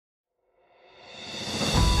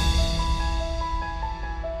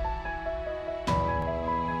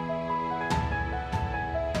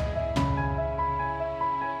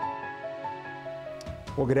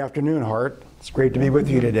Well, good afternoon, Hart. It's great to be with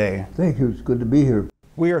you today. Thank you. It's good to be here.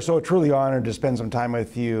 We are so truly honored to spend some time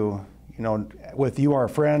with you. With you, our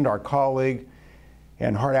friend, our colleague,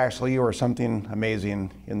 and Hartman Axley, you are something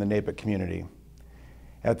amazing in the NAEPC community.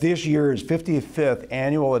 At this year's 55th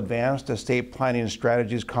Annual Advanced Estate Planning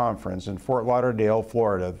Strategies Conference in Fort Lauderdale,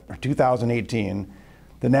 Florida, 2018,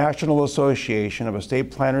 the National Association of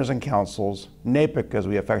Estate Planners and Counsels, NAEPC as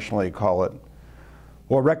we affectionately call it,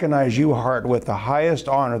 will recognize you, Hart, with the highest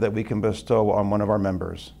honor that we can bestow on one of our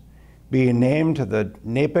members, being named to the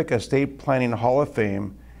NAEPC Estate Planning Hall of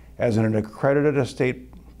Fame as an accredited estate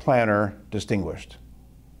planner distinguished.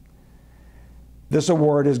 This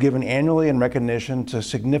award is given annually in recognition to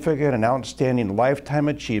significant and outstanding lifetime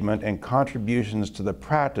achievement and contributions to the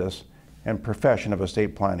practice and profession of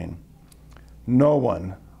estate planning. No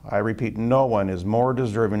one, I repeat, no one is more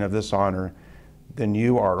deserving of this honor than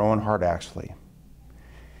you, our own Hartman Axley.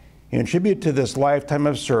 In tribute to this lifetime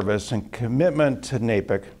of service and commitment to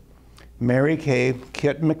NAEPC, Mary Kay,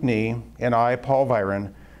 Kit Mac Nee, and I, Paul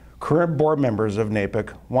Viren, current board members of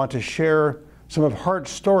NAEPC, want to share some of Hart's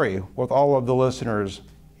story with all of the listeners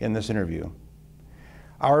in this interview.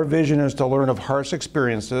 Our vision is to learn of Hart's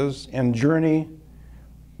experiences and journey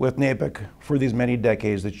with NAEPC for these many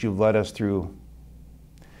decades that you've led us through.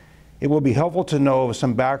 It will be helpful to know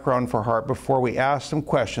some background for Hart before we ask some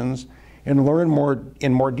questions and learn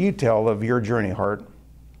in more detail of your journey, Hart.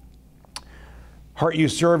 Hart, you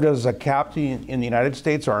served as a captain in the United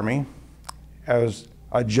States Army, as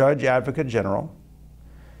a judge advocate general.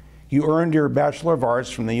 You earned your Bachelor of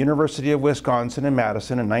Arts from the University of Wisconsin in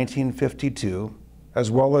Madison in 1952,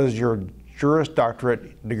 as well as your Juris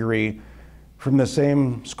Doctorate degree from the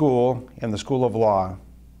same school in the School of Law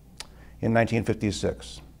in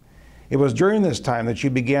 1956. It was during this time that you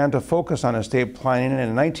began to focus on estate planning and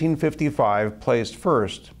in 1955 placed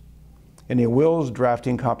first in a wills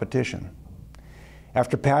drafting competition.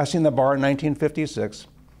 After passing the bar in 1956,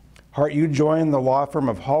 Hart, you joined the law firm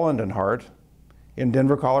of Holland & Hart in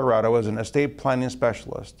Denver, Colorado as an estate planning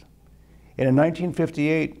specialist. And in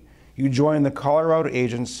 1958, you joined the Colorado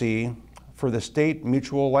Agency for the State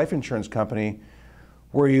Mutual Life Insurance Company,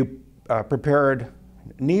 where you prepared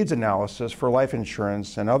needs analysis for life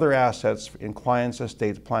insurance and other assets in clients'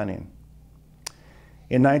 estate planning.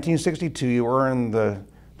 In 1962, you earned the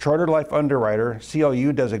Chartered Life Underwriter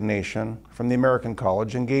CLU designation from the American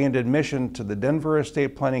College and gained admission to the Denver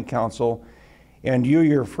Estate Planning Council, and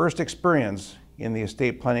your first experience in the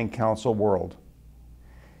estate planning council world.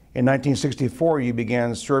 In 1964, you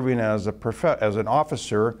began serving as an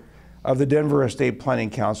officer of the Denver Estate Planning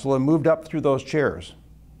Council and moved up through those chairs.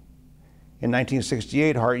 In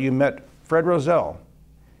 1968, Hart, you met Fred Roselle,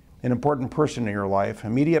 an important person in your life,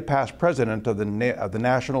 immediate past president of the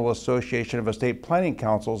National Association of Estate Planning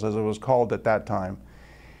Councils, as it was called at that time,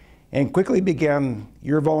 and quickly began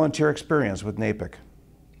your volunteer experience with NAEPC.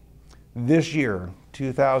 This year,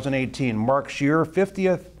 2018, marks your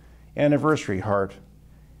 50th anniversary, Hart,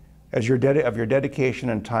 of your dedication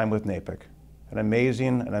and time with NAEPC. An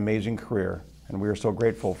amazing career, and we are so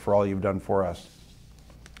grateful for all you've done for us.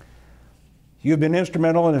 You've been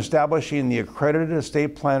instrumental in establishing the Accredited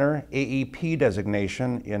Estate Planner AEP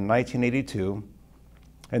designation in 1982,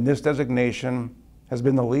 and this designation has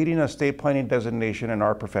been the leading estate planning designation in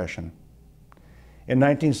our profession. In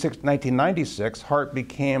 1996, Hart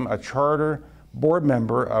became a charter board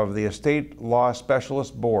member of the Estate Law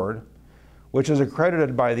Specialist Board, which is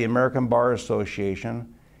accredited by the American Bar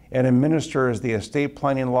Association and administers the Estate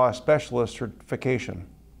Planning Law Specialist certification,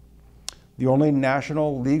 the only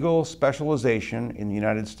national legal specialization in the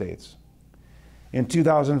United States. In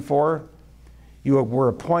 2004, you were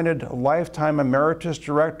appointed Lifetime Emeritus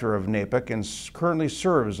Director of NAEPC and currently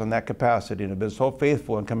serves in that capacity and have been so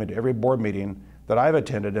faithful in coming to every board meeting that I've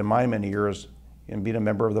attended in my many years in being a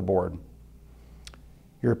member of the board.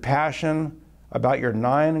 Your passion about your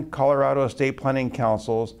 9 Colorado estate planning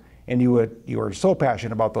councils, and you are so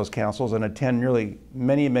passionate about those councils and attend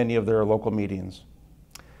many of their local meetings.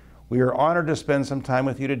 We are honored to spend some time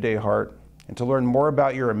with you today, Hart, and to learn more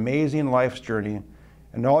about your amazing life's journey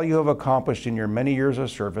and all you have accomplished in your many years of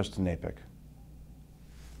service to NAEPC.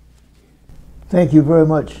 Thank you very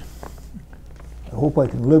much. I hope I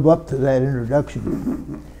can live up to that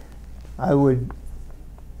introduction. I would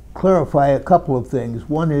clarify a couple of things.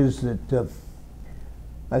 One is that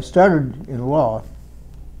I started in law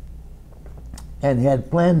and had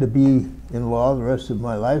planned to be in law the rest of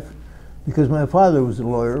my life because my father was a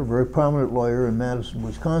lawyer, a very prominent lawyer in Madison,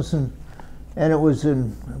 Wisconsin, and it was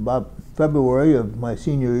in about February of my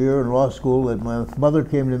senior year in law school that my mother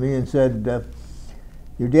came to me and said,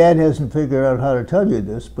 your dad hasn't figured out how to tell you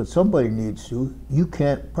this, but somebody needs to. You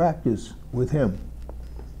can't practice with him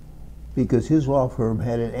because his law firm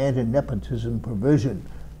had an anti-nepotism provision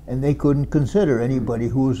and they couldn't consider anybody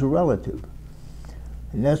who was a relative.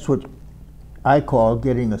 And that's what I call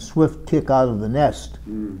getting a swift kick out of the nest,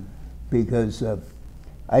 because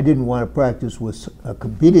I didn't want to practice with a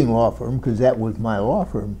competing law firm because that was my law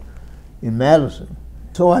firm in Madison.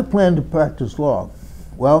 So I planned to practice law.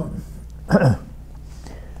 Well,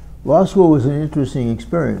 law school was an interesting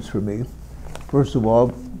experience for me. First of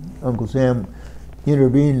all, Uncle Sam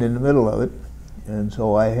intervened in the middle of it, and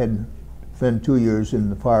so I had spent 2 years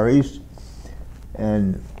in the Far East,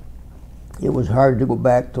 and it was hard to go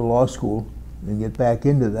back to law school and get back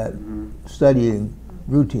into that studying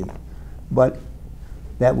routine. But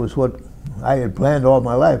that was what I had planned all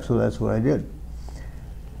my life, so that's what I did.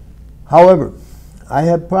 However, I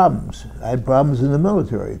had problems. I had problems in the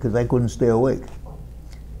military because I couldn't stay awake.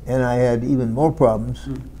 And I had even more problems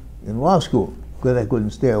in law school because I couldn't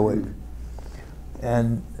stay awake.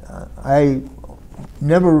 And I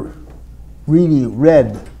never really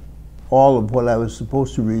read all of what I was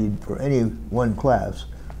supposed to read for any one class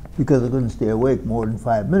because I couldn't stay awake more than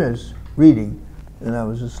 5 minutes reading and I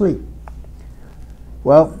was asleep.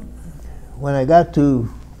 Well, when I got through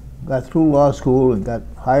law school and got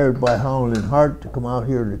hired by Howland and Hart to come out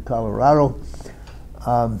here to Colorado,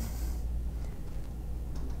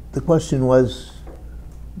 the question was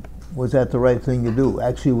that the right thing to do?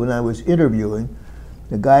 Actually, when I was interviewing,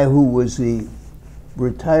 the guy who was the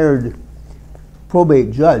retired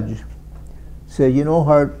probate judge said, you know,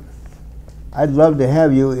 Hart, I'd love to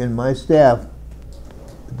have you in my staff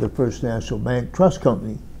at the First National Bank Trust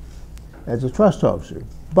Company as a trust officer.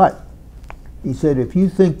 But he said, if you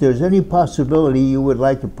think there's any possibility you would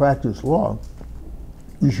like to practice law,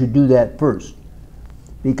 you should do that first.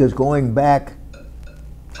 Because going back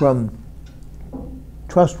from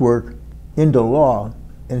trust work into law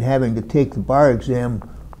and having to take the bar exam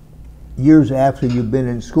years after you've been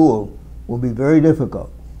in school will be very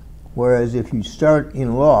difficult. Whereas if you start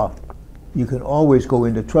in law, you can always go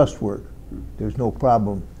into trust work. There's no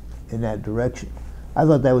problem in that direction. I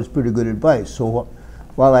thought that was pretty good advice. So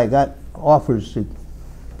while I got offers to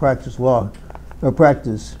practice law, or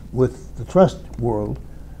practice with the trust world,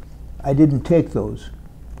 I didn't take those.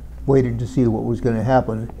 Waited to see what was going to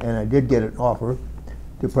happen, and I did get an offer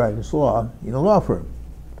to practice law in a law firm.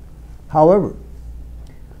 However,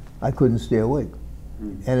 I couldn't stay awake.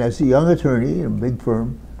 And as a young attorney in a big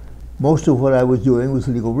firm, most of what I was doing was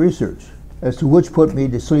legal research, as to which put me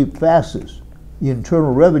to sleep fastest, the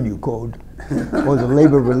Internal Revenue Code or the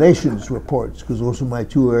labor relations reports, because those are my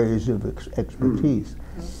two areas of expertise.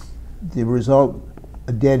 The result,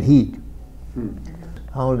 a dead heat.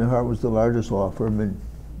 Howland & Hart was the largest law firm in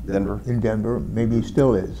Denver, maybe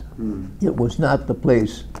still is. It was not the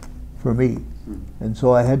place for me. And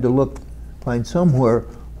so I had to find somewhere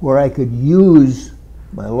where I could use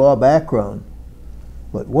my law background,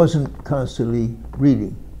 but wasn't constantly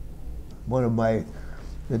reading. The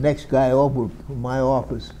next guy over from my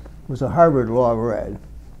office was a Harvard law grad.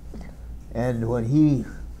 And when he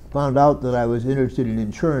found out that I was interested in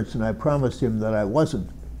insurance and I promised him that I wasn't,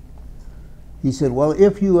 he said, well,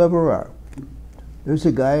 if you ever are, there's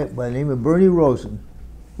a guy by the name of Bernie Rosen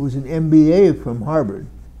who's an MBA from Harvard.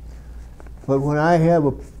 But when I have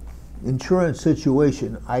an insurance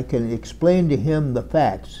situation, I can explain to him the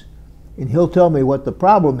facts and he'll tell me what the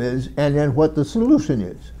problem is and then what the solution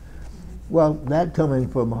is. Well, that coming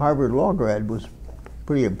from a Harvard law grad was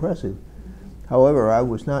pretty impressive. However, I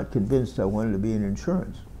was not convinced I wanted to be in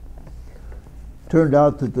insurance. Turned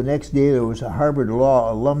out that the next day there was a Harvard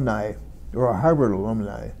law alumni, or a Harvard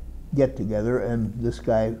alumni get together, and this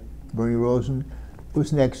guy, Bernie Rosen,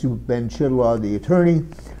 was next to Ben Chidlaw, the attorney,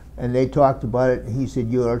 and they talked about it, and he said,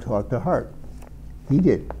 you ought to talk to Hart. He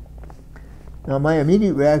did. Now, my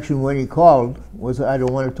immediate reaction when he called was, I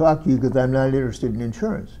don't want to talk to you because I'm not interested in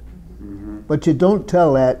insurance. But you don't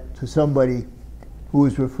tell that to somebody who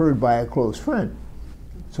was referred by a close friend.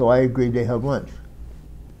 So I agreed to have lunch.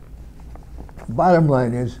 Bottom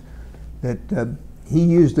line is that he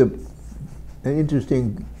used an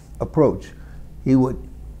interesting approach. He would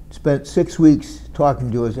spend 6 weeks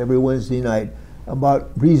talking to us every Wednesday night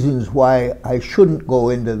about reasons why I shouldn't go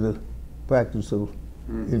into the practice of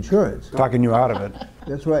insurance. Talking you out of it.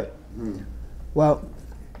 That's right. Well,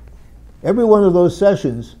 every one of those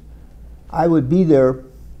sessions, I would be there,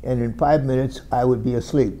 and in 5 minutes, I would be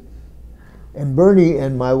asleep. And Bernie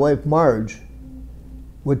and my wife, Marge,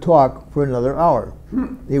 would talk for another hour.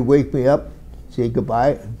 They'd wake me up, say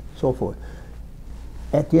goodbye, and so forth.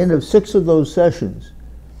 At the end of 6 of those sessions,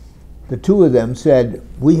 the two of them said,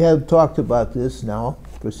 we have talked about this now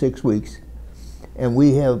for 6 weeks, and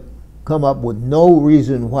we have come up with no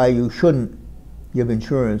reason why you shouldn't give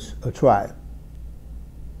insurance a try.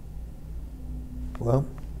 Well,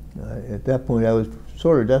 at that point I was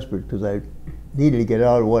sort of desperate because I needed to get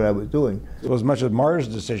out of what I was doing. So as much as Mars'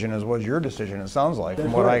 decision as was your decision, it sounds like,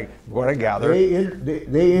 from what I gather.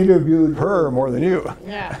 They interviewed her more than you.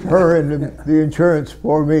 Yeah. her and the insurance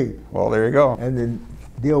for me. Well, there you go. And the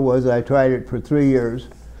deal was I tried it for 3 years,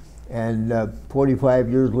 and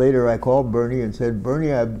 45 years later I called Bernie and said,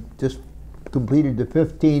 Bernie, I've just completed the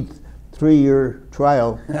 15th 3-year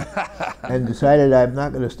trial and decided I'm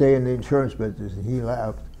not going to stay in the insurance business. And he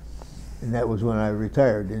laughed. And that was when I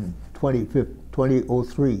retired in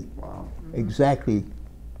 2003. Wow. Exactly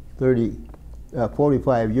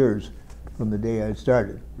 45 years from the day I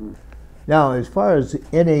started. Now, as far as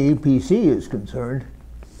NAEPC is concerned,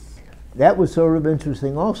 that was sort of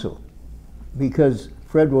interesting also, because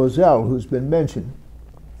Fred Roselle, who's been mentioned,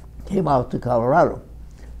 came out to Colorado,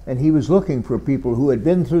 and he was looking for people who had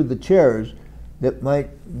been through the chairs that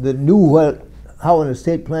knew how an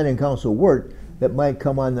estate planning council worked, that might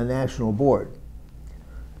come on the national board.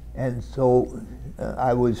 And so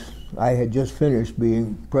I had just finished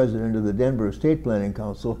being president of the Denver Estate Planning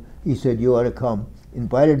Council. He said, you ought to come.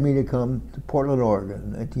 Invited me to come to Portland, Oregon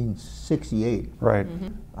in 1968. Right.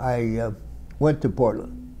 I went to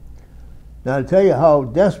Portland. Now, to tell you how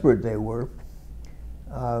desperate they were,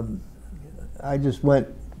 I just went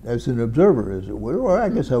as an observer, as it were, or I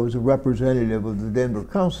guess I was a representative of the Denver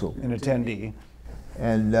Council. An attendee.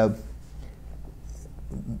 And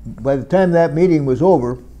by the time that meeting was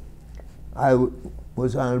over, I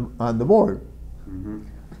was on the board. Mm-hmm.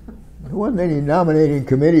 There wasn't any nominating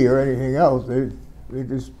committee or anything else. They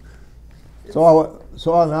just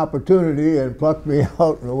saw an opportunity and plucked me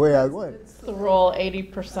out, and away I went. It's the role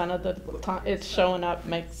 80% of the time. It's showing up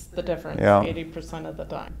makes the difference 80% of the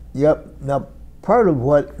time. Yep. Now, part of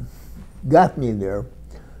what got me there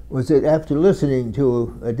was that after listening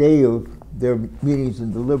to a day of their meetings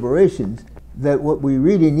and deliberations, that what we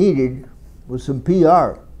really needed was some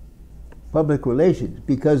PR, public relations,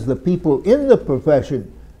 because the people in the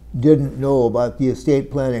profession didn't know about the estate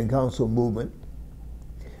planning council movement,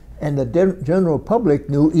 and the general public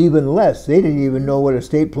knew even less. They didn't even know what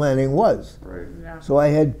estate planning was. Right. Yeah. So I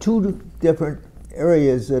had two different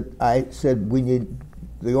areas that I said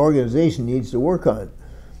the organization needs to work on.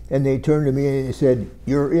 And they turned to me and they said,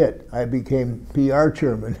 you're it. I became PR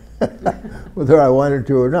chairman, whether I wanted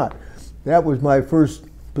to or not. That was my first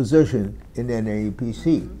position in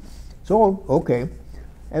NAEPC. So, okay.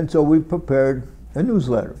 And so we prepared a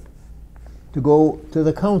newsletter to go to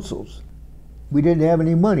the councils. We didn't have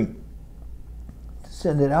any money to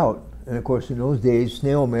send it out. And of course, in those days,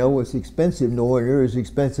 snail mail was expensive, nowhere near as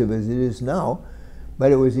expensive as it is now,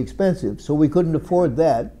 but it was expensive. So we couldn't afford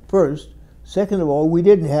that, first. Second of all, we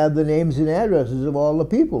didn't have the names and addresses of all the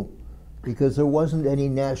people, because there wasn't any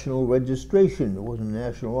national registration. There wasn't a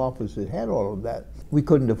national office that had all of that. We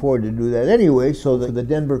couldn't afford to do that anyway, so that the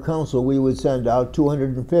Denver Council, we would send out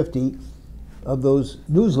 250 of those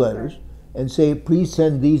newsletters and say, please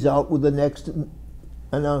send these out with the next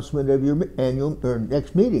announcement of your annual or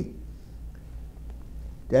next meeting.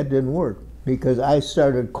 That didn't work, because I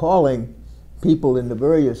started calling people in the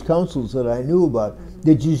various councils that I knew about.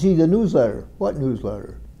 Did you see the newsletter? What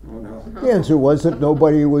newsletter? Oh, no. The answer was that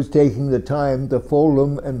nobody was taking the time to fold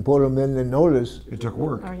them and put them in the notice, It took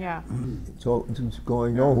work. Oh, yeah. so it's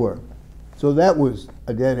going nowhere. So that was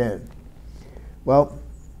a dead end. Well,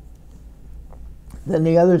 then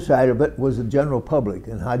the other side of it was the general public,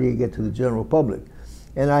 and how do you get to the general public?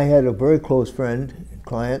 And I had a very close friend,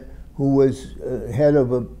 client, who was head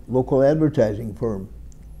of a local advertising firm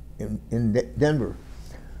in Denver.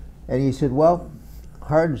 And he said, well,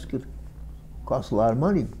 Hart costs a lot of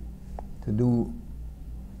money to do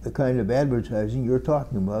the kind of advertising you're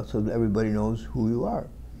talking about so that everybody knows who you are.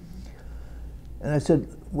 And I said,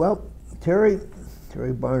 well, Terry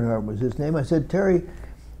Barnhart was his name. I said, Terry,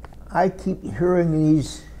 I keep hearing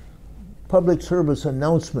these public service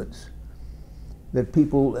announcements that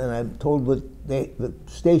people, and I'm told that the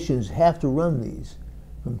stations have to run these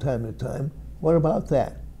from time to time. What about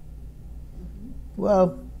that?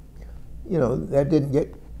 Well, you know, that didn't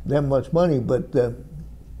get them much money, but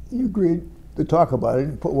he agreed to talk about it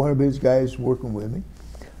and put one of his guys working with me.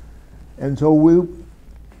 And so we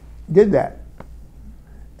did that.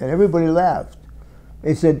 And everybody laughed.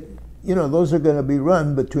 They said, you know, those are going to be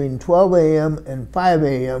run between 12 a.m. and 5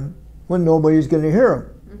 a.m. when nobody's going to hear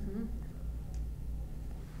them.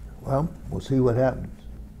 Well, we'll see what happens.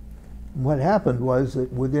 And what happened was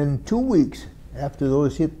that within 2 weeks after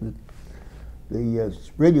those hit the the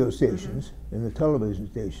radio stations and the television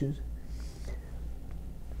stations,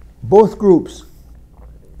 both groups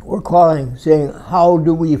were calling saying, how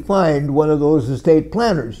do we find one of those estate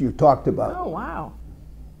planners you talked about? Oh, wow.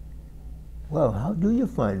 Well, how do you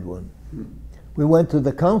find one? We went to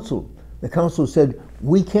the council. The council said,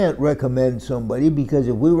 we can't recommend somebody because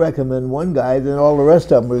if we recommend one guy, then all the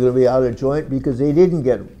rest of them are going to be out of joint because they didn't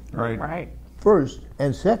get Right. first.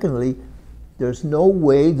 And secondly, there's no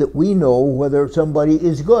way that we know whether somebody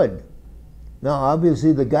is good. Now,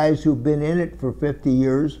 obviously, the guys who've been in it for 50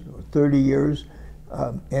 years or 30 years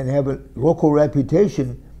and have a local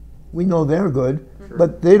reputation, we know they're good,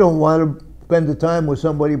 but they don't want to spend the time with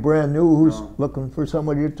somebody brand new who's looking for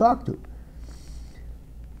somebody to talk to.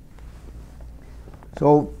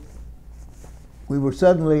 So we were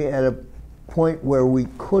suddenly at a point where we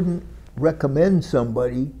couldn't recommend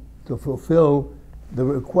somebody to fulfill the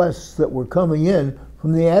requests that were coming in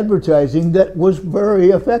from the advertising that was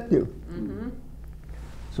very effective.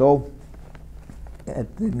 So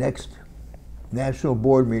at the next national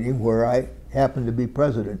board meeting, where I happened to be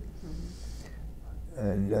president,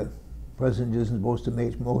 and president isn't supposed to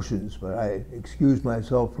make motions, but I excused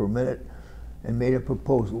myself for a minute and made a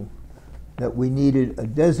proposal that we needed a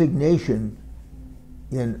designation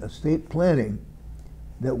in estate planning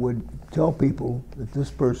that would tell people that this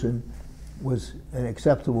person was an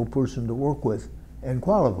acceptable person to work with and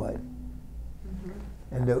qualified.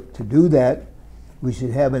 And to do that, we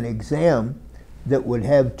should have an exam that would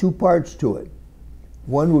have two parts to it.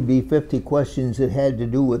 One would be 50 questions that had to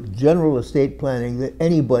do with general estate planning that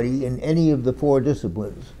anybody in any of the 4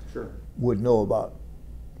 disciplines would know about.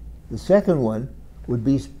 The second one would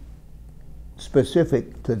be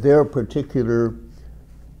specific to their particular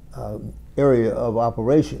area of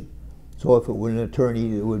operation. So if it were an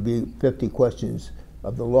attorney, it would be 50 questions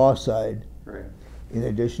of the law side, in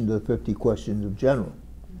addition to the 50 questions of general.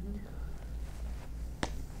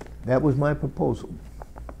 That was my proposal.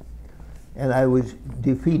 And I was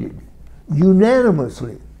defeated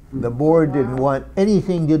unanimously. The board didn't want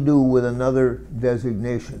anything to do with another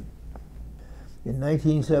designation. In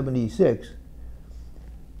 1976,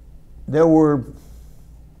 there were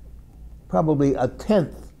probably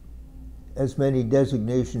 1/10 as many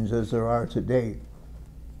designations as there are today.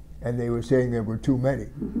 And they were saying there were too many.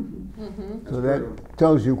 So that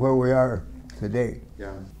tells you where we are today.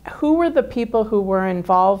 Who were the people who were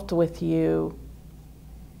involved with you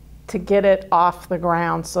to get it off the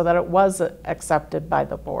ground so that it was accepted by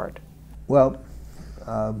the board? Well,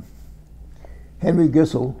 Henry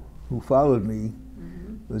Gissel, who followed me,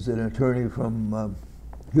 was an attorney from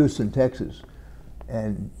Houston, Texas,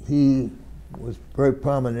 and he was very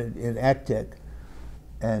prominent in ACTEC,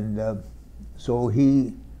 and so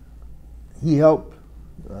he helped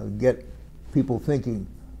get people thinking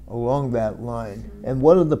along that line. And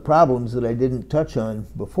one of the problems that I didn't touch on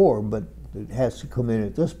before, but it has to come in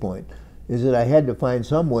at this point, is that I had to find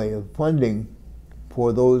some way of funding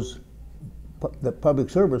for those the public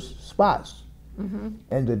service spots.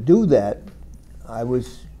 And to do that, I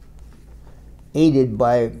was aided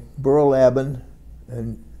by Burl Abbin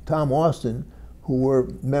and Tom Austin, who were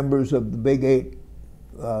members of the Big 8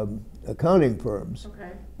 accounting firms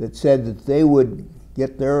that said that they would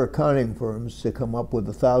get their accounting firms to come up with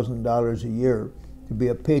 $1,000 a year to be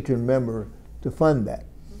a patron member to fund that.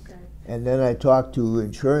 And then I talked to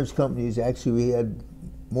insurance companies. Actually, we had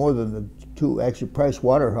more than the 2, actually Price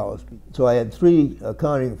Waterhouse. So I had 3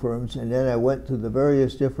 accounting firms, and then I went to the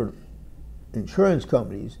various different insurance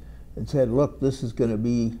companies and said, look, this is going to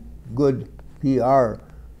be good PR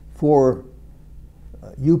for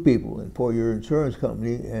you people and for your insurance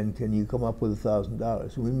company, and can you come up with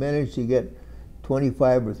 $1,000? So we managed to get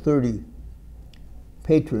 25 or 30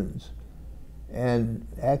 patrons. And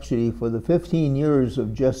actually, for the 15 years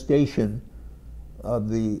of gestation of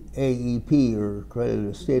the AEP, or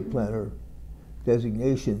Accredited Estate Planner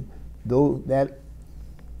designation, though that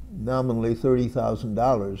nominally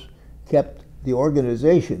 $30,000 kept the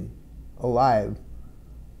organization alive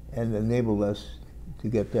and enabled us to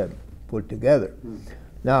get that put together.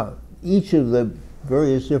 Now, each of the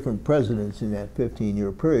various different presidents in that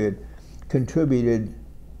 15-year period contributed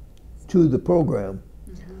to the program.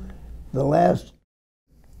 The last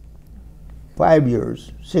 5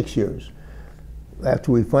 years, 6 years,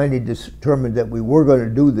 after we finally determined that we were going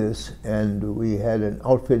to do this, and we had an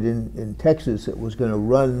outfit in Texas that was going to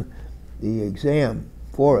run the exam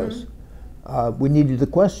for us, we needed the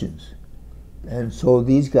questions. And so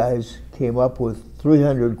these guys came up with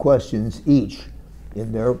 300 questions each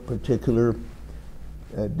in their particular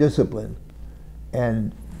discipline.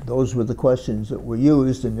 And those were the questions that were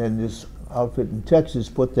used, and then this outfit in Texas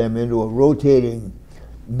put them into a rotating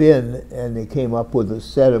bin, and they came up with a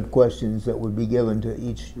set of questions that would be given to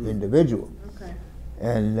each individual. Okay.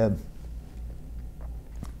 And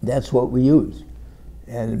that's what we used.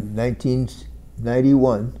 And in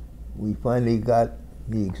 1991, we finally got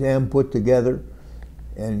the exam put together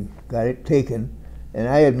and got it taken. And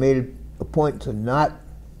I had made it a point to not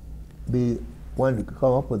be one to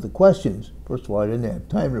come up with the questions. First of all, I didn't have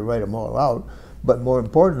time to write them all out, but more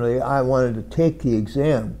importantly, I wanted to take the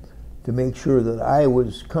exam to make sure that I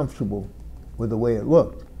was comfortable with the way it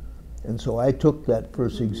looked. And so I took that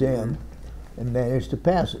first exam and managed to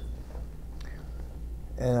pass it.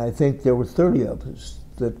 And I think there were 30 of us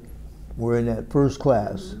that were in that first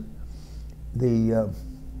class. I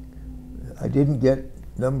didn't get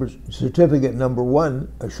certificate number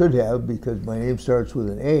 1. I should have, because my name starts with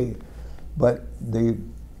an A, but the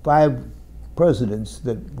 5 presidents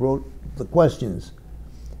that wrote the questions,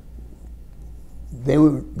 they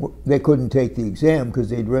couldn't take the exam because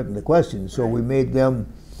they'd written the questions. So we made them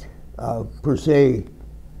per se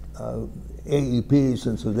AEPs,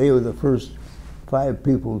 and so they were the first 5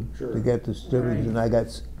 people to get the certificates, and I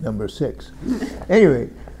got number 6. Anyway,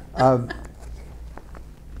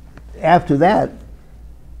 after that,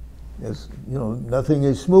 as you know, nothing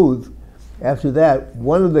is smooth. After that,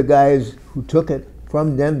 one of the guys who took it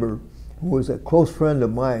from Denver, who was a close friend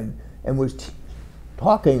of mine, and was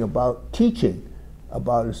talking about teaching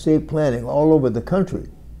about estate planning all over the country,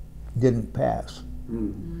 didn't pass.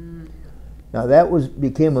 Now that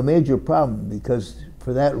became a major problem, because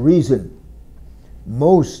for that reason,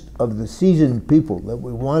 most of the seasoned people that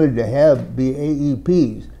we wanted to have be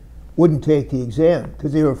AEPs wouldn't take the exam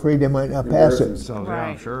because they were afraid they might not pass it. Themselves,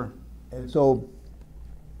 Right. yeah, sure. And so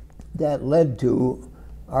that led to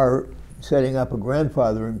our setting up a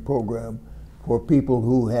grandfathering program for people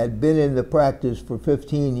who had been in the practice for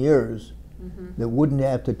 15 years that wouldn't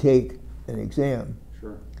have to take an exam.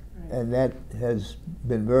 Sure. And that has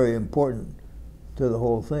been very important to the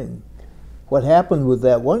whole thing. What happened with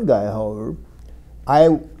that one guy, however,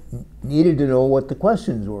 I needed to know what the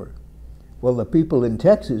questions were. Well, the people in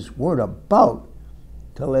Texas weren't about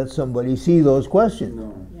to let somebody see those questions.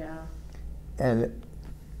 No. Yeah. And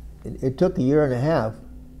it took a year and a half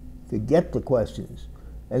to get the questions.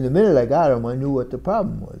 And the minute I got them, I knew what the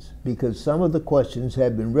problem was, because some of the questions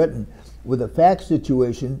had been written with a fact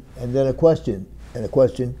situation and then a question, and a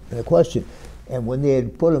question, and a question. And when they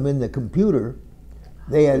had put them in the computer,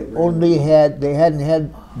 they hadn't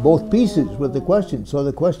had both pieces with the question, so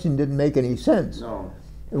the question didn't make any sense. No.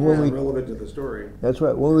 And when It's relevant to the story. That's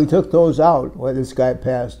right. When we took those out, well, this guy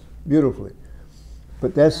passed beautifully.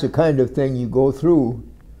 But that's the kind of thing you go through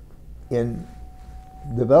in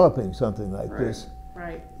developing something like this.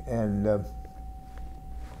 Right. And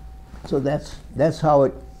so that's how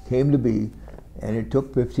it came to be. And it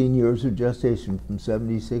took 15 years of gestation, from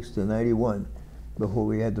 76 to 91, before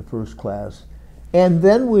we had the first class. And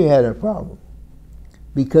then we had a problem,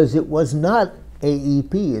 because it was not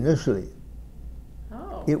AEP initially.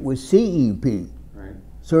 Oh. It was CEP, Right.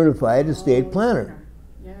 Certified Estate Planner.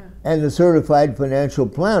 Yeah. And the certified financial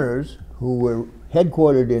planners, who were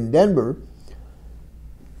headquartered in Denver,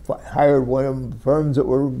 hired one of the firms that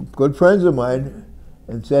were good friends of mine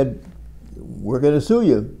and said, we're going to sue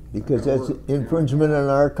you because that's infringement on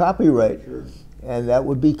our copyright. Sure. And that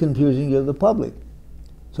would be confusing to the public.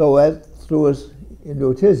 So that threw us into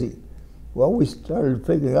a tizzy. Well, we started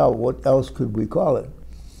figuring out what else could we call it.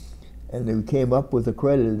 And we came up with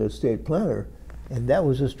accredited estate planner, and that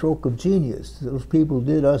was a stroke of genius. Those people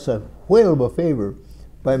did us a whale of a favor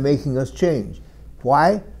by making us change.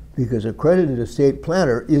 Why? Because accredited estate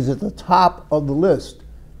planner is at the top of the list,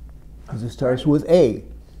 because it starts with A.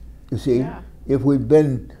 You see, Yeah. if we'd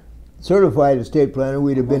been certified estate planner,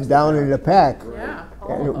 we'd have been down in the pack, Yeah.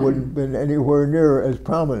 and it wouldn't have been anywhere near as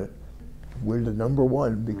prominent. We're the number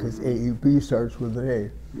 1 because AEP starts with an A.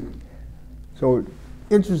 So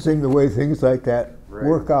interesting the way things like that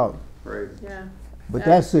work out. Right. Yeah. But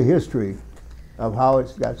that's the history of how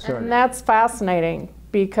it got started. And that's fascinating,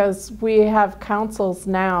 because we have councils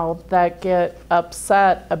now that get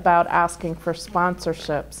upset about asking for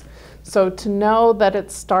sponsorships. So to know that it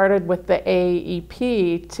started with the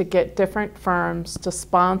AEP to get different firms to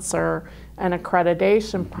sponsor an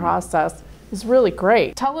accreditation process is really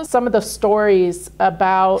great. Tell us some of the stories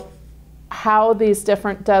about how these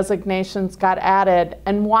different designations got added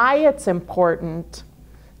and why it's important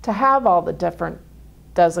to have all the different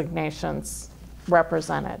designations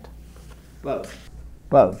represented.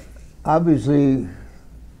 Well, obviously,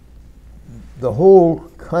 the whole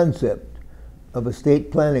concept of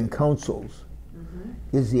estate planning councils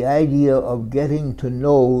is the idea of getting to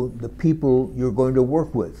know the people you're going to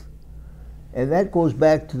work with. And that goes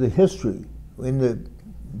back to the history.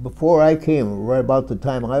 Before I came, right about the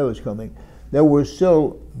time I was coming, there were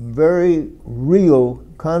still very real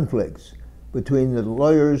conflicts between the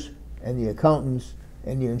lawyers and the accountants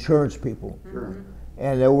and the insurance people. Sure.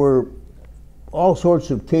 And there were all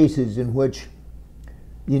sorts of cases in which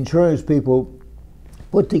the insurance people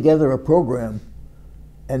put together a program,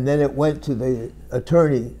 and then it went to the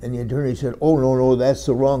attorney, and the attorney said, oh, no, that's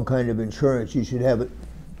the wrong kind of insurance. You should have it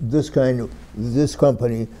this kind of, this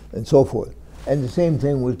company, and so forth. And the same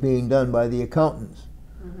thing was being done by the accountants.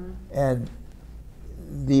 And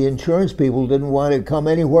the insurance people didn't want to come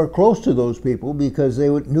anywhere close to those people because they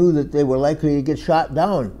knew that they were likely to get shot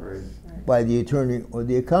down by the attorney or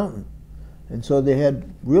the accountant. And so they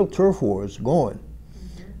had real turf wars going.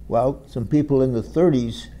 Well, some people in the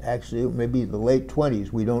 30s, actually, maybe the late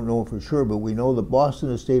 20s, we don't know for sure, but we know the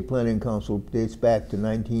Boston Estate Planning Council dates back to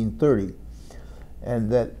 1930,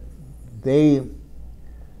 and that they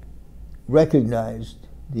recognized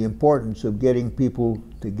the importance of getting people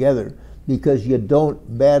together because you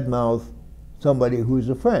don't badmouth somebody who's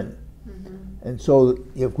a friend. And so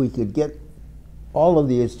if we could get all of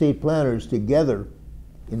the estate planners together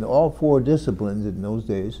in all 4 disciplines in those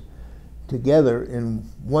days, together in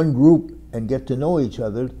one group and get to know each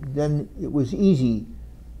other, then it was easy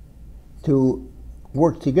to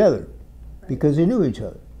work together because they knew each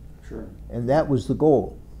other. Sure. And that was the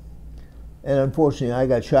goal. And unfortunately, I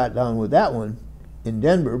got shot down with that one in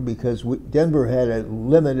Denver because Denver had a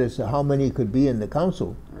limit as to how many could be in the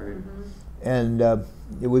council. Right. And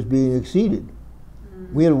it was being exceeded.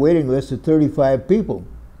 We had a waiting list of 35 people.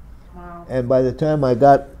 Wow. And by the time I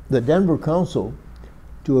got the Denver council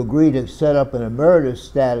to agree to set up an emeritus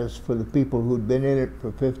status for the people who'd been in it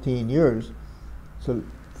for 15 years, so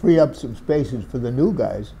free up some spaces for the new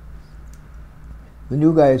guys. The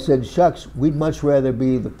new guys said, shucks, we'd much rather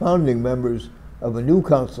be the founding members of a new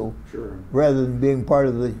council Sure. rather than being part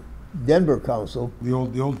of the Denver council. The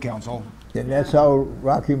old council. And that's how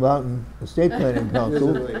Rocky Mountain Estate Planning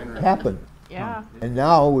Council happened. Yeah. And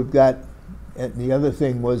now we've got, and the other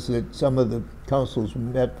thing was that some of the councils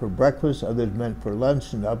met for breakfast, others met for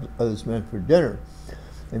lunch, and others met for dinner.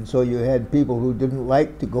 And so you had people who didn't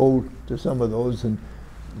like to go to some of those, and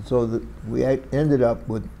so that we ended up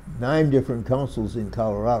with 9 different councils in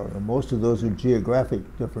Colorado. And most of those are geographic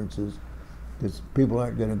differences, because people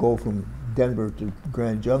aren't going to go from Denver to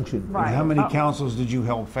Grand Junction. Right. And how many councils did you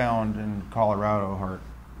help found in Colorado, Hart?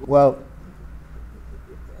 Well,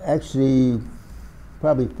 actually,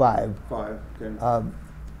 probably 5. 5. Okay.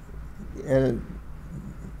 And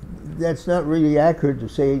that's not really accurate to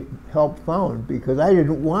say help found, because I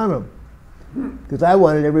didn't want them, because I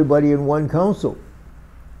wanted everybody in one council.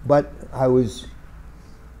 But I was,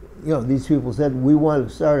 these people said, we want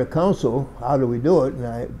to start a council, how do we do it? And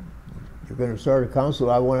you're going to start a council,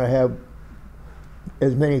 I want to have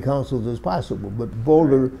as many councils as possible. But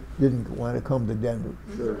Boulder didn't want to come to Denver.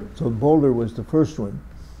 Sure. So Boulder was the first one.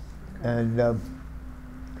 And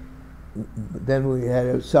then we had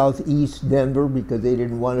a southeast Denver because they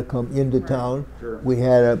didn't want to come into town. Sure. We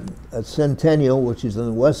had a Centennial, which is on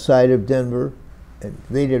the west side of Denver, and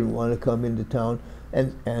they didn't want to come into town.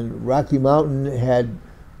 And Rocky Mountain had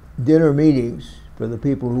dinner meetings for the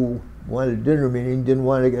people who wanted a dinner meeting, didn't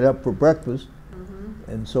want to get up for breakfast.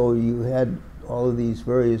 And so you had all of these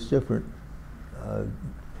various different,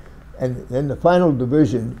 and then the final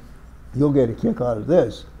division, you'll get a kick out of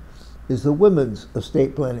this, is the Women's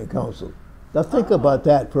Estate Planning Council. Now think about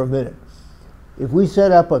that for a minute. If we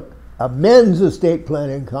set up a men's estate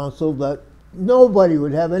planning council, that nobody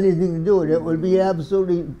would have anything to do with it. It would be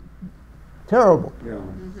absolutely terrible. Yeah.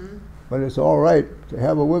 But it's all right to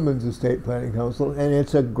have a women's estate planning council, and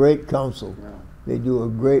it's a great council. Yeah. They do a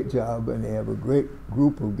great job, and they have a great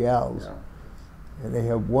group of gals. Yeah. And they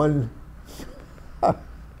have one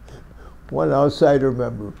outsider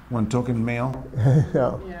member. One token male.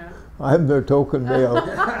 Yeah. Yeah. I'm their token male.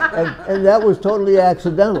 and that was totally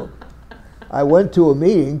accidental. I went to a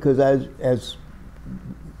meeting because as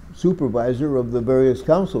supervisor of the various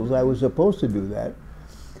councils, I was supposed to do that.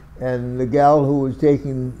 And the gal who was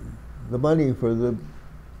taking the money for the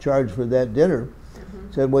charge for that dinner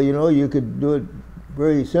said, well, you could do it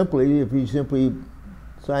very simply if you simply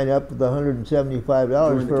sign up with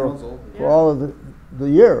 $175 for all of the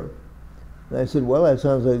year. And I said, well, that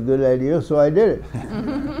sounds like a good idea, so I did it.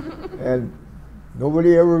 And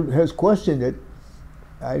nobody ever has questioned it.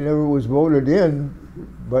 I never was voted in,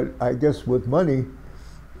 but I guess with money,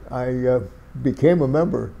 I became a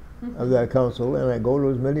member of that council, and I go to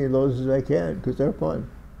as many of those as I can, because they're fun.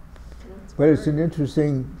 But it's an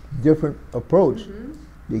interesting, different approach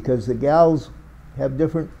because the gals have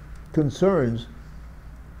different concerns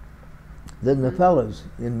than the fellas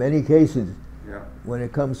in many cases when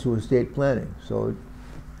it comes to estate planning. So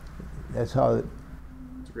that's how it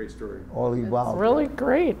It's a great story. all evolved. It's really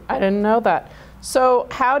great. I didn't know that. So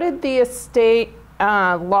how did the estate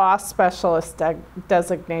law specialist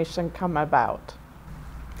designation come about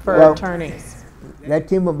for attorneys? That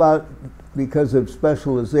came about because of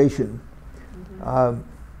specialization. The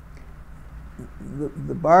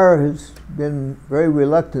bar has been very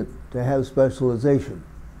reluctant to have specialization.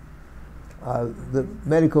 The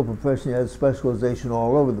medical profession has specialization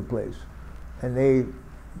all over the place, and they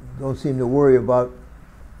don't seem to worry about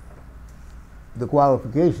the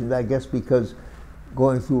qualifications, I guess because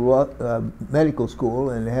going through medical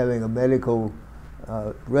school and having a medical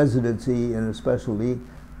residency in a specialty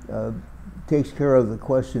takes care of the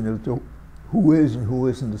question of who is and who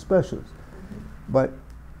isn't a specialist. But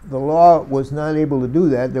the law was not able to do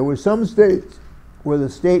that. There were some states where the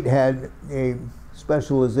state had a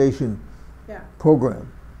specialization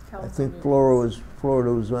program. I think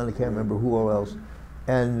Florida was one, I can't remember who else.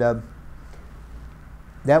 And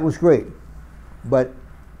that was great. But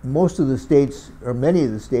most of the states, or many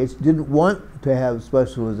of the states, didn't want to have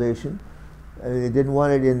specialization. They didn't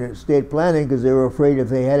want it in estate planning because they were afraid if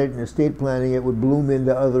they had it in estate planning it would bloom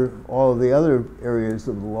into all of the other areas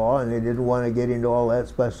of the law, and they didn't want to get into all that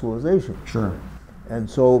specialization. Sure. And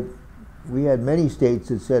so we had many states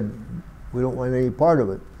that said we don't want any part of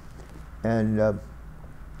it. And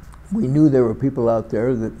we knew there were people out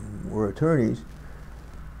there that were attorneys,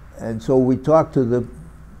 and so we talked to the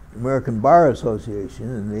American Bar Association,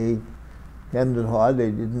 and they hemmed and hawed.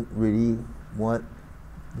 They didn't really want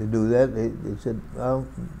to do that. They said, well,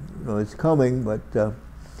 you know, it's coming, but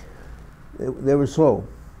they were slow.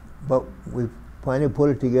 But we finally put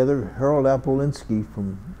it together. Harold Apolinsky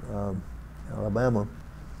from Alabama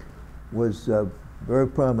was very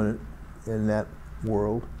prominent in that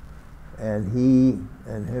world, and he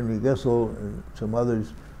and Henry Gissel and some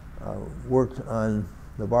others worked on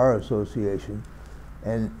the Bar Association.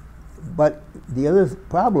 But the other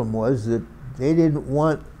problem was that they didn't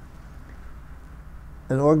want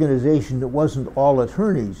an organization that wasn't all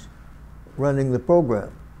attorneys running the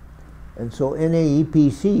program. And so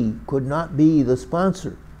NAEPC could not be the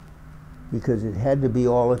sponsor because it had to be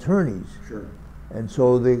all attorneys. Sure. And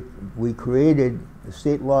so we created the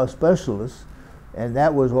state law specialists, and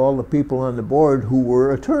that was all the people on the board who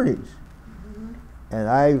were attorneys. And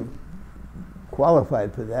I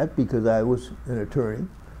qualified for that because I was an attorney,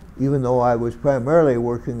 even though I was primarily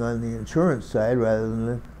working on the insurance side rather than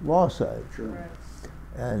the law side. Sure. Right.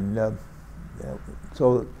 And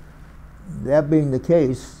so that being the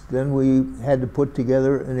case, then we had to put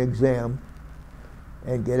together an exam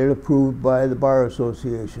and get it approved by the Bar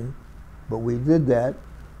Association. But we did that,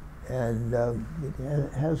 and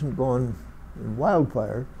it hasn't gone in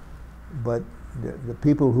wildfire, but the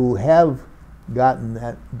people who have gotten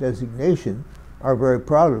that designation are very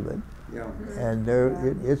proud of it. Yeah. And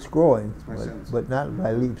it's growing, That's my sense. but not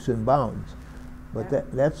by leaps and bounds. But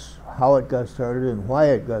that's how it got started and why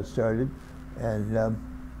it got started, and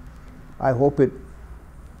I hope it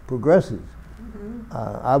progresses.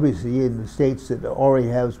 Obviously, in the states that already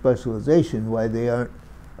have specialization, why they aren't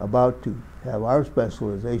about to have our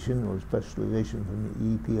specialization or specialization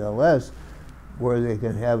from the EPLS, where they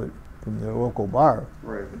can have it from their local bar.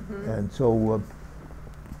 Right. And so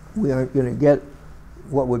we aren't going to get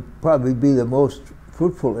what would probably be the most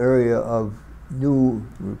fruitful area of new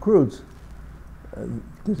recruits,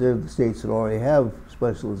 because they're the states that already have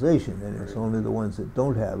specialization, and it's only the ones that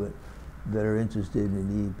don't have it that are interested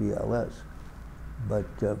in the EPLS. But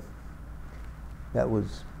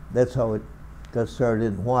that's how it got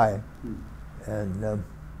started and why. And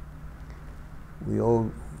we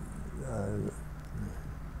owe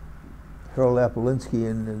Harold Apolinsky,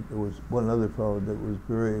 and there was one other fellow that was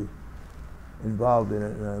very involved in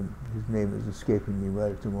it, and his name is escaping me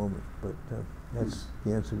right at the moment, but that's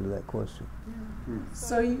the answer to that question.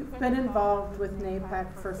 So you've been involved with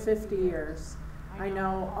NAEPC for 50 years. I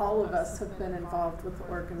know all of us have been involved with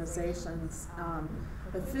organizations,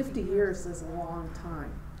 but 50 years is a long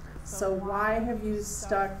time. So why have you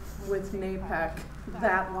stuck with NAEPC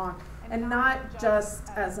that long? And not just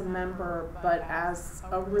as a member, but as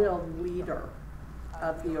a real leader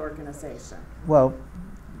of the organization? Well,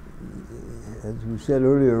 as we said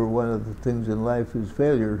earlier, one of the things in life is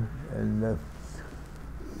failure, and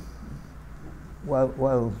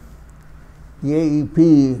while the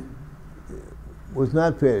AEP was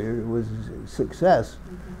not failure, it was success,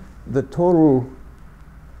 the total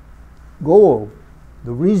goal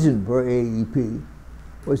the reason for AEP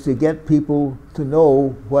was to get people to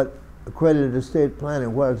know what accredited estate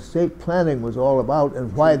planning, what estate planning was all about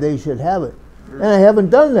and why they should have it. And I haven't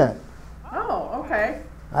done that. Oh, okay.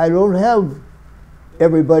 I don't have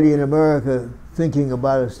everybody in America thinking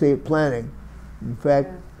about estate planning. In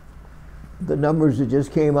fact, the numbers that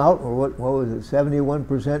just came out, or what was it,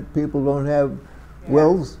 71% people don't have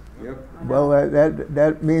wills? Yep. Well,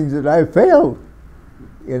 that means that I failed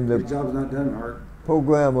in the Your job's not done, Hart.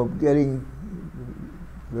 program of getting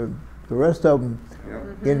the rest of them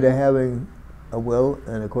into having a will.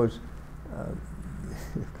 And of course,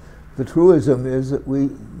 the truism is that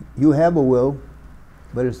you have a will,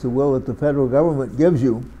 but it's the will that the federal government gives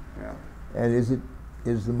you. Yeah. And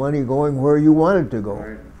is the money going where you want it to go?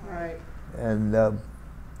 Right. Right. And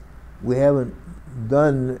we haven't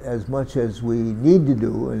done as much as we need to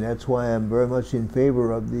do, and that's why I'm very much in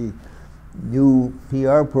favor of the new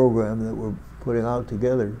PR program that we're putting out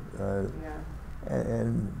together.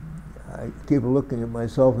 And I keep looking at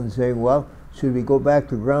myself and saying, well, should we go back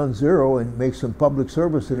to ground zero and make some public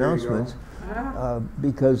service announcements?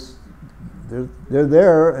 Because they're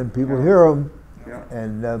there and people hear them,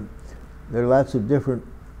 and there are lots of different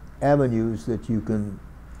avenues that you can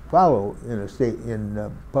follow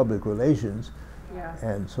in public relations.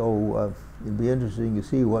 And so it'd be interesting to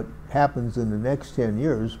see what happens in the next 10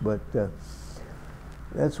 years, but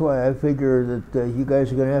that's why I figure that you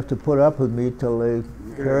guys are going to have to put up with me till they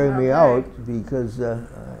carry me out, because I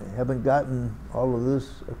haven't gotten all of this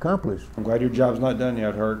accomplished. I'm glad your job's not done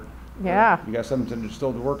yet, Hart. Yeah. You got something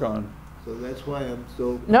still to work on. So that's why I'm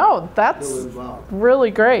still No, that's involved.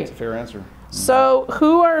 really great. That's a fair answer. So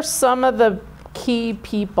who are some of the key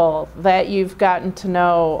people that you've gotten to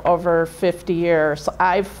know over 50 years?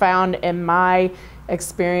 I've found in my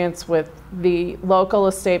experience with the local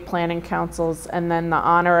estate planning councils and then the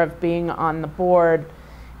honor of being on the board,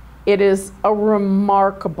 it is a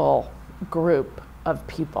remarkable group of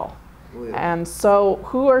people. Oh, yeah. And so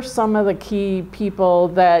who are some of the key people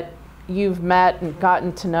that you've met and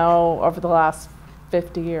gotten to know over the last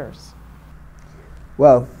 50 years?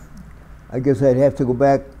 Well, I guess I'd have to go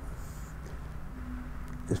back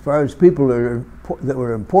as far as people that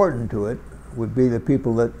were important to it would be the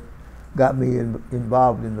people that got me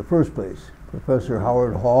involved in the first place. Professor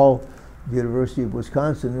Howard Hall, the University of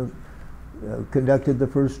Wisconsin, conducted the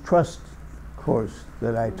first trust course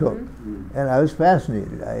that I took. And I was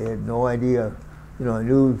fascinated. I had no idea, I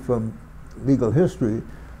knew from legal history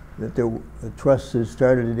that the trusts had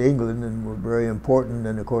started in England and were very important,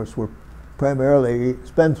 and of course were primarily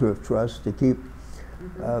spendthrift trusts to keep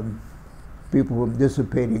people from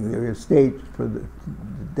dissipating their estate for the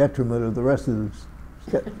detriment of the rest of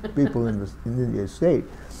the people in the estate.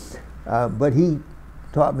 But he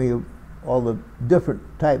taught me all the different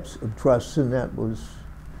types of trusts, and that was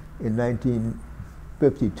in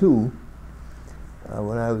 1952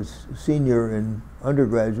 when I was a senior in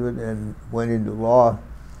undergraduate and went into law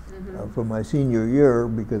for my senior year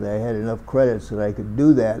because I had enough credits that I could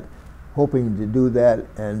do that, hoping to do that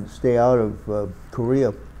and stay out of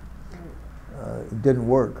Korea. It didn't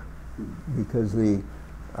work because I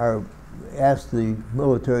asked the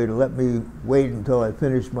military to let me wait until I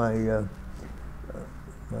finished my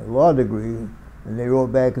my law degree, and they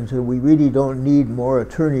wrote back and said, "We really don't need more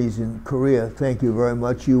attorneys in Korea. Thank you very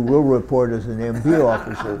much. You will report as an MD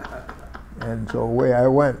officer." And so away I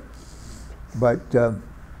went. But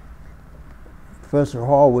Professor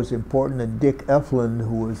Hall was important, and Dick Eflin,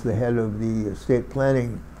 who was the head of the estate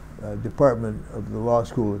planning department of the law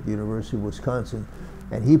school at the University of Wisconsin,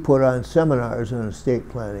 and he put on seminars on estate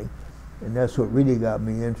planning, and that's what really got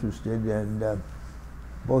me interested. And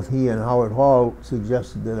both he and Howard Hall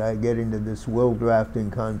suggested that I get into this will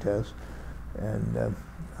drafting contest, and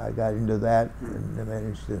I got into that, and I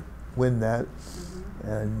managed to win that.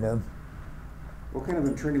 And what kind of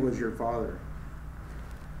an attorney was your father?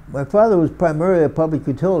 my father was primarily a public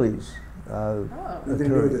utilities Nothing to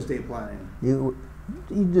do with estate planning.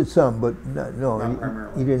 He did some, but not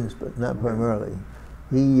primarily. he didn't. Not primarily.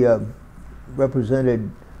 He represented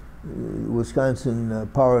Wisconsin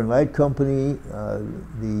Power and Light Company,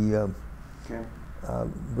 the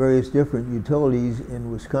various different utilities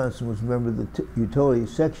in Wisconsin. Was a member of the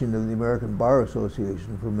utilities section of the American Bar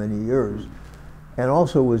Association for many years, and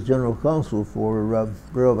also was general counsel for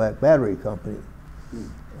Viren Battery Company.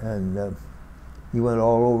 And he went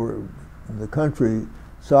all over the country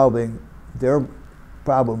solving their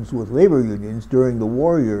problems with labor unions during the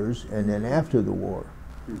war years and then after the war.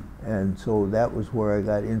 And so that was where I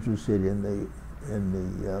got interested in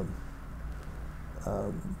the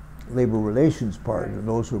labor relations part, and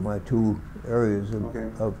those were my two areas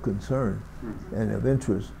of concern and of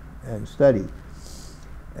interest and study.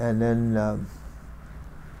 And then,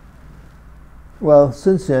 well,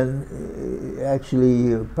 since then,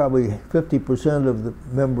 actually, probably 50% of the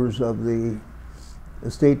members of the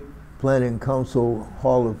Estate Planning Council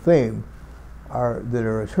Hall of Fame that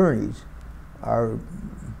are attorneys are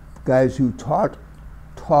guys who talked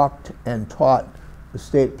and taught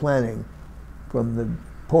estate planning from the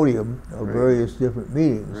podium of various different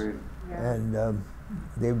meetings. Right. Yeah. And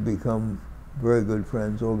they've become very good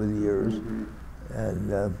friends over the years. And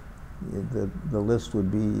the list would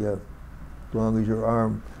be as long as your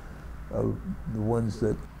arm of the ones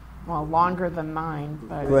that Well, longer than mine,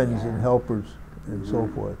 but friends and helpers and so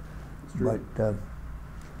forth. But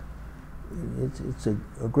it's a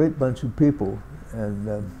great bunch of people,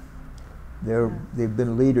 and they've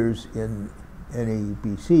been leaders in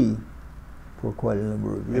NAEPC for quite a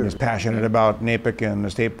number of years. And as passionate about NAEPC and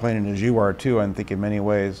estate planning as you are too, I think in many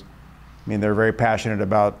ways. I mean, they're very passionate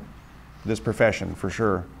about this profession, for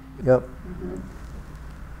sure. Yep.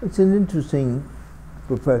 It's an interesting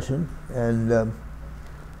profession, and the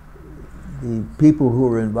people who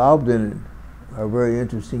are involved in it are very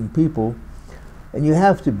interesting people. And you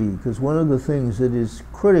have to be, because one of the things that is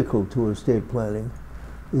critical to estate planning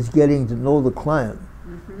is getting to know the client.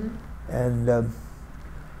 And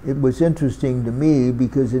it was interesting to me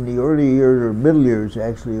because in the early years, or middle years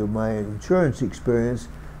actually, of my insurance experience,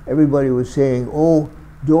 everybody was saying, oh,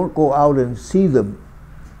 don't go out and see them.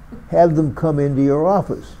 Have them come into your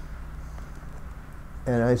office.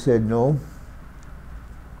 And I said, no,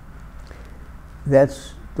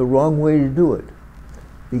 that's the wrong way to do it.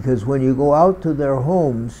 Because when you go out to their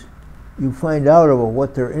homes, you find out about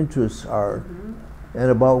what their interests are and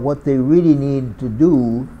about what they really need to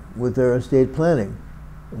do with their estate planning,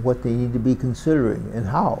 what they need to be considering and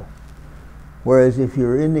how. Whereas if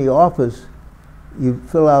you're in the office, you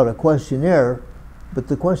fill out a questionnaire, but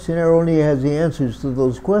the questionnaire only has the answers to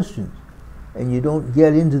those questions. And you don't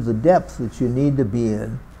get into the depth that you need to be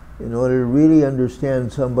in order to really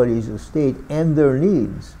understand somebody's estate and their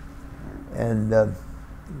needs. And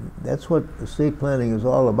that's what estate planning is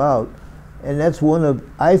all about. And that's one of,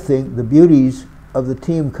 I think, the beauties of the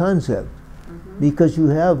team concept. Because you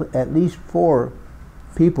have at least 4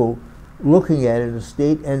 people looking at an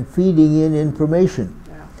estate and feeding in information.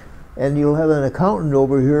 And you'll have an accountant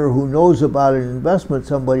over here who knows about an investment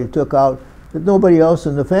somebody took out that nobody else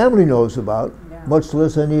in the family knows about, much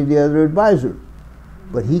less any of the other advisor.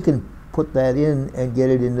 But he can put that in and get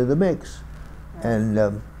it into the mix. And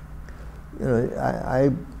you know,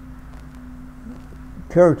 I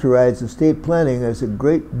characterize estate planning as a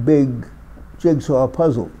great big jigsaw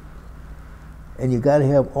puzzle. And you got to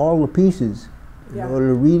have all the pieces in order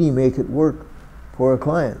to really make it work for a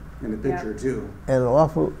client. And the picture too. And an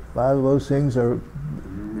awful lot of those things are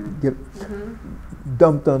get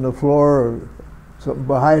dumped on the floor or something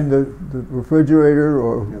behind the refrigerator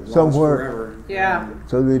or somewhere.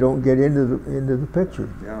 So they don't get into the picture.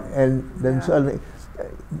 And then suddenly,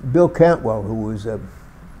 Bill Cantwell, who was an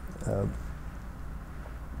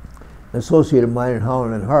associate of mine in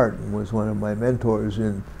Holland and Hart and was one of my mentors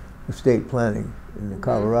in estate planning in the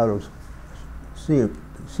Colorado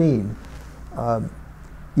scene,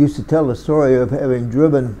 used to tell the story of having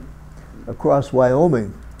driven across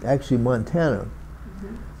Wyoming, actually Montana,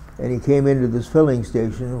 and he came into this filling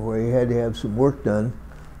station where he had to have some work done,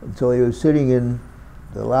 and so he was sitting in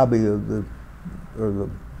the lobby of the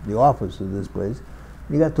office of this place,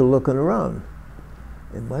 and he got to looking around,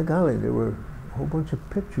 and by golly, there were a whole bunch of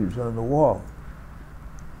pictures on the wall.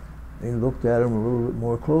 And he looked at them a little bit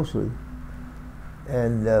more closely,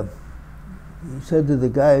 and he said to the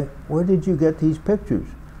guy, "Where did you get these pictures?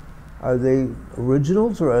 Are they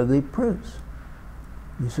originals or are they prints?"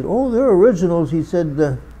 He said, "Oh, they're originals." He said,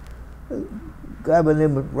 "The guy by the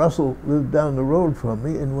name of Russell lived down the road from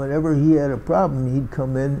me, and whenever he had a problem, he'd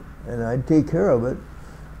come in and I'd take care of it.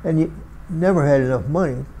 And he never had enough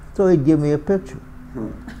money, so he'd give me a picture."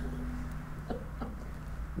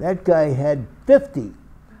 That guy had 50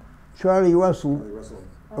 Charlie Russell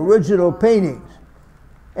original paintings.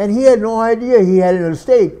 And he had no idea he had an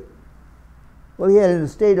estate. Well, he had an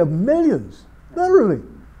estate of millions, literally.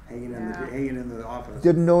 Hanging in the office.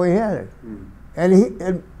 Didn't know he had it.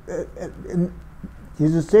 And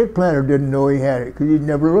his estate planner didn't know he had it because he'd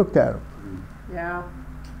never looked at them.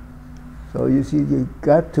 So you see, you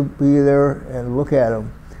got to be there and look at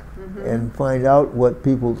them and find out what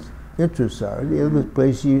people's interests are. The other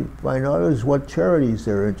place you find out is what charities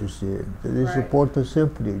they're interested in. Do they support the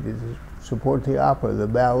symphony? Do they support the opera, the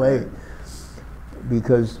ballet?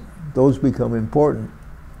 Because those become important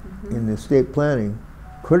in estate planning,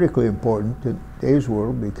 critically important to today's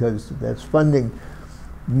world, because that's funding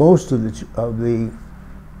most of the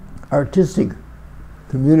artistic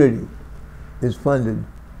community is funded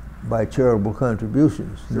by charitable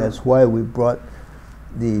contributions. Sure. And that's why we brought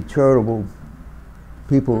the charitable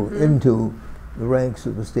people into the ranks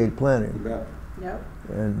of estate planning. Yep.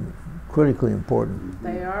 And critically important.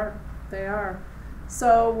 They are. They are.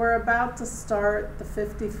 So we're about to start the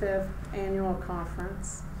 55th annual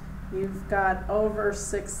conference. You've got over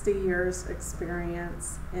 60 years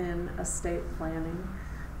experience in estate planning.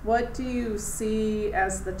 What do you see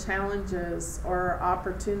as the challenges or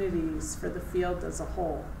opportunities for the field as a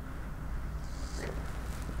whole?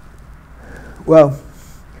 Well,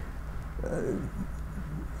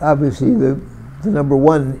 obviously the number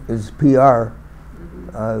one is PR.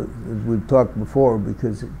 As we've talked before,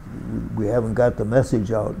 because we haven't got the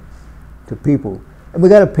message out to people. And we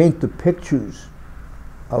got to paint the pictures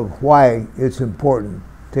of why it's important.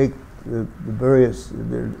 Take the various,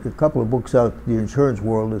 there's a couple of books out the insurance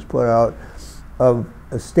world has put out of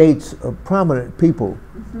estates of prominent people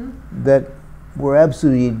that were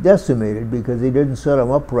absolutely decimated because they didn't set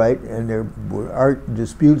them up right, and there were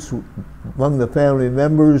disputes among the family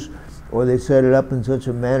members, or they set it up in such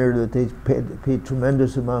a manner that they paid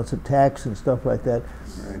tremendous amounts of tax and stuff like that.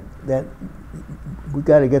 Right. That we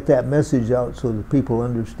got to get that message out so that people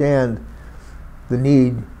understand the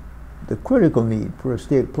need, the critical need for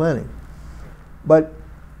estate planning. But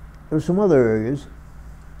there's some other areas.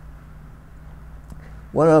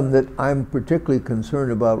 One of them that I'm particularly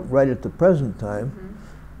concerned about right at the present time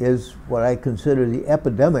is what I consider the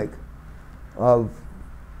epidemic of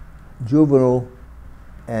juvenile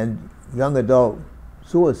and young adult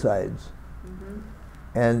suicides.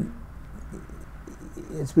 And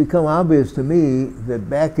it's become obvious to me that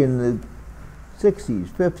back in the 60s,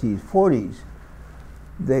 50s, 40s,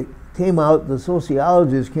 the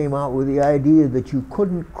sociologists came out with the idea that you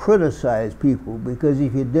couldn't criticize people, because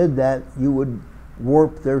if you did that, you would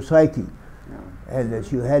warp their psyche. And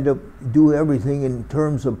that you had to do everything in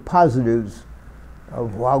terms of positives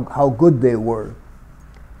of how good they were.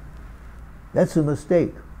 That's a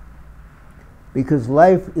mistake, because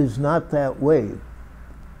life is not that way.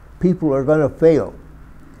 People are going to fail.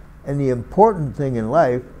 And the important thing in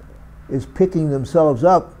life is picking themselves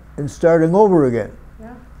up and starting over again.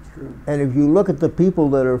 Yeah. True. And if you look at the people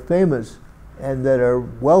that are famous and that are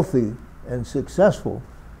wealthy and successful,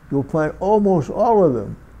 you'll find almost all of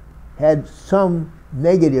them had some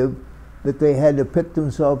negative that they had to pick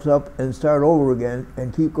themselves up and start over again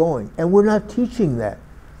and keep going. And we're not teaching that.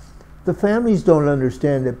 The families don't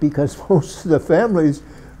understand it, because most of the families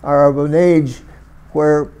are of an age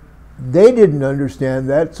where they didn't understand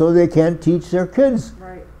that, so they can't teach their kids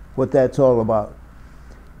what that's all about.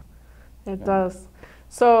 It does.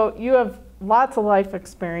 So you have lots of life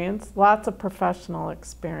experience, lots of professional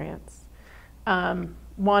experience.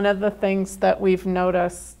 One of the things that we've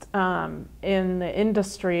noticed in the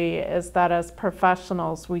industry is that as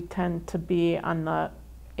professionals, we tend to be on the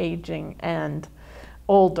aging end,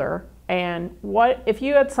 older. And what if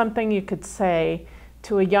you had something you could say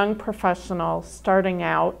to a young professional starting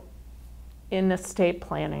out in estate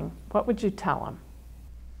planning, what would you tell them?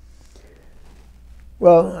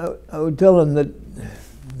 Well, I would tell them that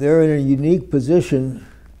they're in a unique position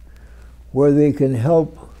where they can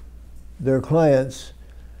help their clients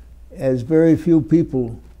as very few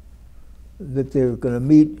people that they're going to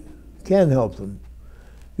meet can help them,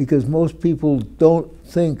 because most people don't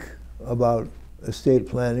think about estate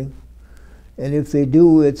planning, and if they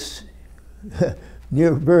do, it's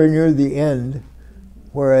very near the end,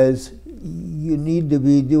 whereas you need to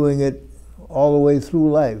be doing it all the way through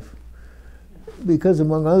life, because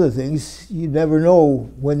among other things, you never know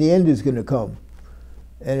when the end is going to come,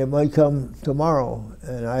 and it might come tomorrow.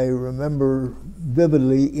 And I remember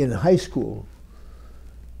vividly in high school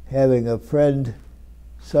having a friend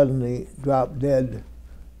suddenly drop dead,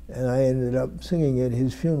 and I ended up singing at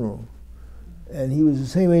his funeral. And he was the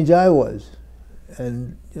same age I was,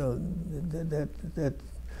 and you know that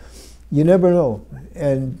you never know,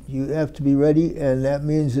 and you have to be ready, and that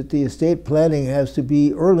means that the estate planning has to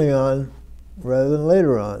be early on rather than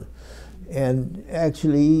later on. And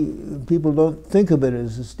actually, people don't think of it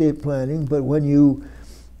as estate planning, but when you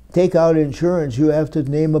take out insurance, you have to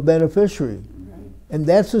name a beneficiary. And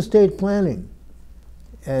that's estate planning.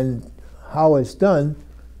 And how it's done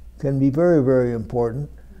can be very, very important.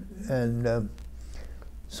 And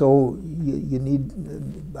so you need,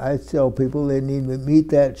 I tell people they need to meet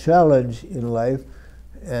that challenge in life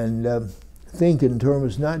and think in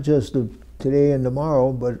terms not just of today and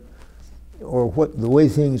tomorrow, but or what the way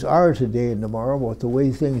things are today and tomorrow, what the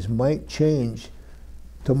way things might change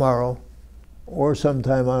tomorrow or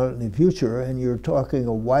sometime out in the future, and you're talking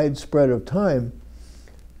a wide spread of time,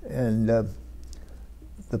 and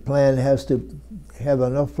the plan has to have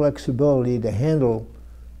enough flexibility to handle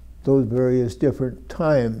those various different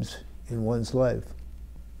times in one's life.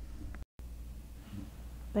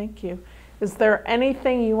 Thank you. Is there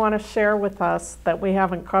anything you want to share with us that we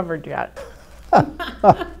haven't covered yet?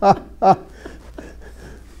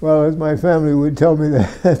 Well, as my family would tell me,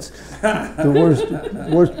 that's the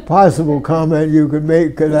worst possible comment you could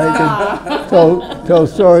make, because I could tell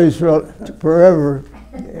stories forever.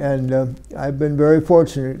 And I've been very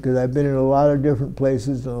fortunate, because I've been in a lot of different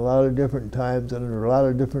places and a lot of different times and under a lot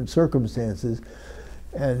of different circumstances.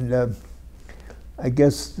 And I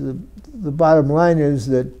guess the bottom line is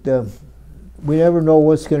that we never know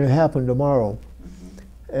what's going to happen tomorrow.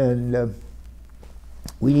 And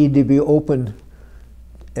we need to be open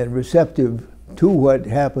and receptive to what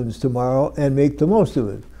happens tomorrow and make the most of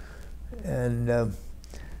it. And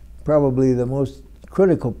probably the most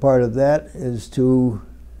critical part of that is to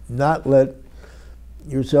not let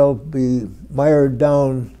yourself be mired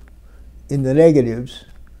down in the negatives,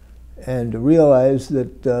 and to realize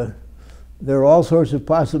that there are all sorts of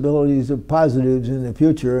possibilities of positives in the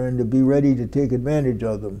future, and to be ready to take advantage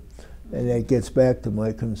of them. And that gets back to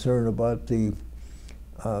my concern about the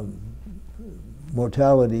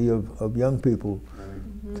mortality of young people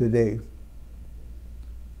today.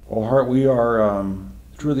 Well, Hart, we are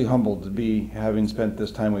truly humbled to be having spent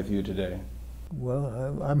this time with you today.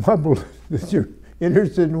 Well, I'm humbled that you're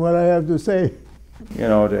interested in what I have to say. You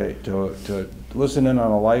know, to listen in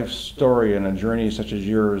on a life story and a journey such as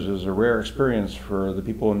yours is a rare experience for the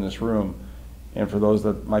people in this room and for those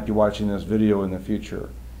that might be watching this video in the future.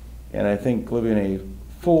 And I think living a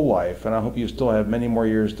full life, and I hope you still have many more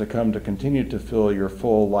years to come to continue to fill your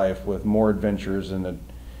full life with more adventures and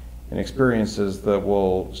experiences that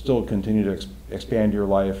will still continue to expand your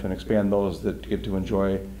life and expand those that get to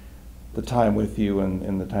enjoy the time with you and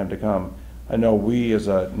in the time to come. I know we as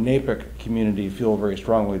a NAEPC community feel very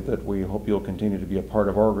strongly that we hope you'll continue to be a part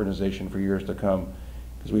of our organization for years to come,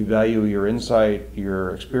 because we value your insight,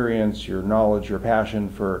 your experience, your knowledge, your passion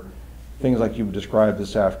for things like you've described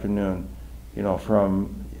this afternoon.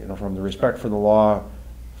 From the respect for the law,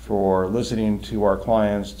 for listening to our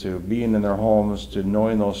clients, to being in their homes, to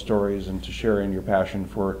knowing those stories, and to sharing your passion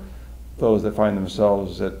for those that find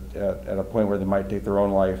themselves at a point where they might take their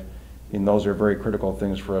own life. And those are very critical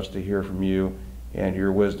things for us to hear from you and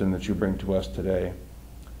your wisdom that you bring to us today.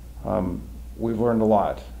 We've learned a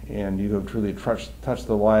lot, and you have truly touched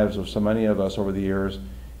the lives of so many of us over the years,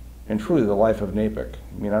 and truly the life of NAEPC.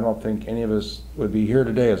 I mean, I don't think any of us would be here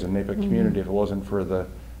today as a NAEPC community if it wasn't for the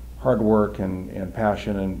hard work and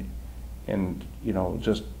passion and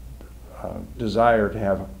just desire to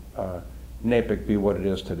have NAEPC be what it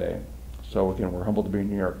is today. So again, we're humbled to be in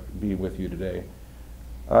New York, be with you today.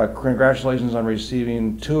 Congratulations on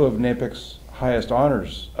receiving 2 of NAEPC's highest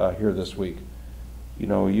honors here this week.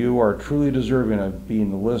 You are truly deserving of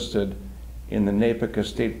being listed in the NAEPC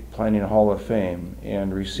Estate Planning Hall of Fame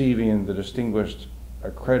and receiving the Distinguished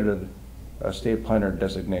Accredited Estate Planner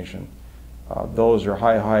designation. Those are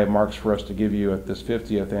high marks for us to give you at this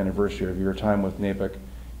 50th anniversary of your time with NAEPC.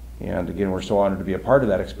 And again, we're so honored to be a part of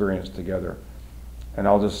that experience together. And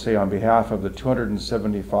I'll just say on behalf of the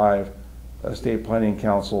 275 estate planning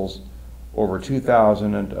councils, over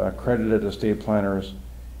 2,000 accredited estate planners,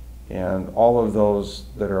 and all of those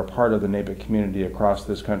that are a part of the NAEPC community across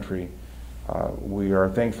this country, we are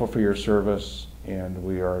thankful for your service, and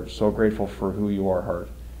we are so grateful for who you are, Hart.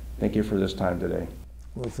 Thank you for this time today.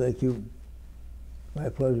 Well, thank you. My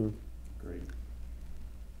pleasure. Great.